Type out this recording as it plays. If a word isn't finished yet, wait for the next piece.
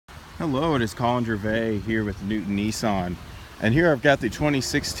Hello, it is Colin Gervais here with Newton Nissan, and here I've got the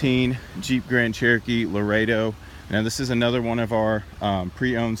 2016 Jeep Grand Cherokee Laredo. Now this is another one of our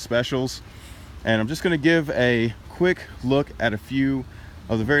pre-owned specials, and I'm just going to give a quick look at a few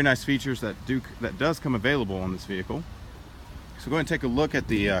of the very nice features that does come available on this vehicle. So go ahead and take a look at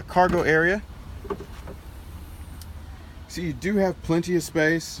the cargo area. So you do have plenty of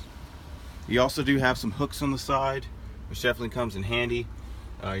space. You also do have some hooks on the side, which definitely comes in handy.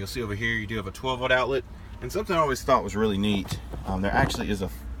 You'll see over here you do have a 12-volt outlet, and something I always thought was really neat, there actually is a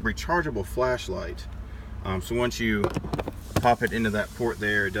rechargeable flashlight. So once you pop it into that port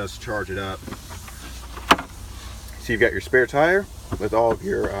there, it does charge it up. So you've got your spare tire with all of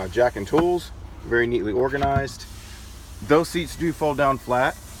your jack and tools, very neatly organized. Those seats do fold down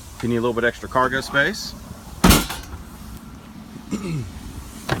flat, give you a little bit extra cargo space.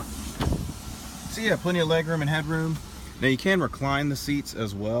 So yeah, plenty of legroom and headroom. Now you can recline the seats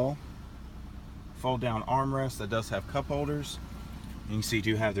as well. Fold down armrest that does have cup holders. And you can see you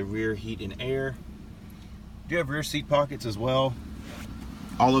do have the rear heat and air. You do have rear seat pockets as well.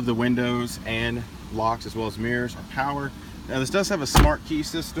 All of the windows and locks as well as mirrors are power. Now this does have a smart key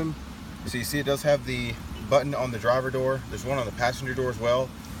system. So you see it does have the button on the driver door. There's one on the passenger door as well.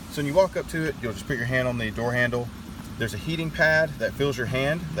 So when you walk up to it, you'll just put your hand on the door handle. There's a heating pad that fills your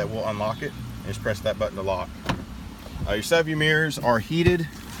hand that will unlock it. And just press that button to lock. Your side view mirrors are heated.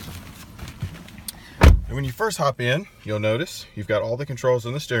 And when you first hop in, you'll notice you've got all the controls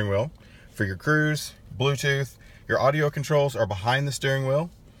on the steering wheel for your cruise, Bluetooth. Your audio controls are behind the steering wheel.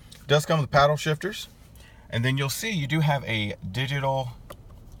 It does come with paddle shifters. And then you'll see you do have a digital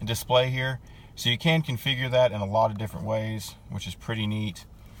display here. So you can configure that in a lot of different ways, which is pretty neat.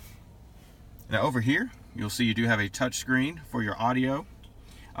 Now over here, you'll see you do have a touch screen for your audio.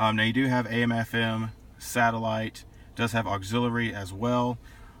 Now you do have AM, FM, satellite, does have auxiliary as well.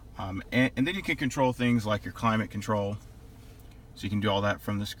 And then you can control things like your climate control. So you can do all that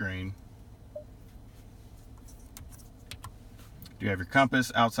from the screen. You have your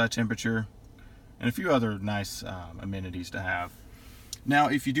compass, outside temperature, and a few other nice amenities to have. Now,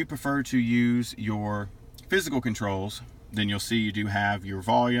 if you do prefer to use your physical controls, then you'll see you do have your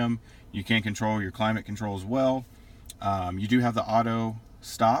volume. You can control your climate control as well. You do have the auto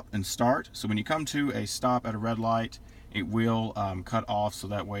stop and start. So when you come to a stop at a red light, it will cut off, so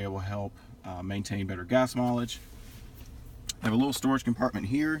that way it will help maintain better gas mileage. I have a little storage compartment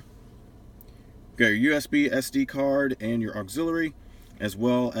here. You've got your USB SD card and your auxiliary, as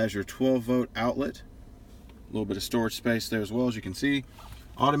well as your 12-volt outlet. A little bit of storage space there as well, as you can see.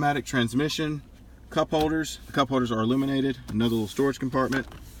 Automatic transmission, cup holders. The cup holders are illuminated. Another little storage compartment.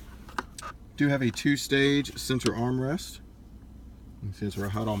 Do have a 2-stage center armrest. You can see that's where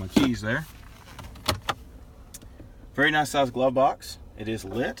I had all my keys there. Very nice sized glove box. It is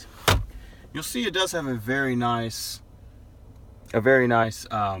lit. You'll see it does have a very nice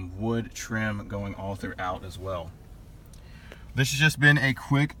wood trim going all throughout as well. This has just been a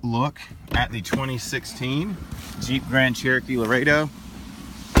quick look at the 2016 Jeep Grand Cherokee Laredo.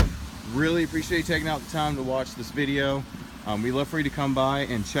 Really appreciate you taking out the time to watch this video. We'd love for you to come by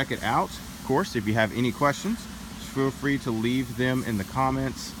and check it out. Of course, if you have any questions, feel free to leave them in the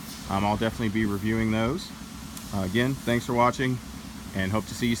comments. I'll definitely be reviewing those. Again, thanks for watching, and hope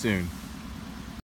to see you soon.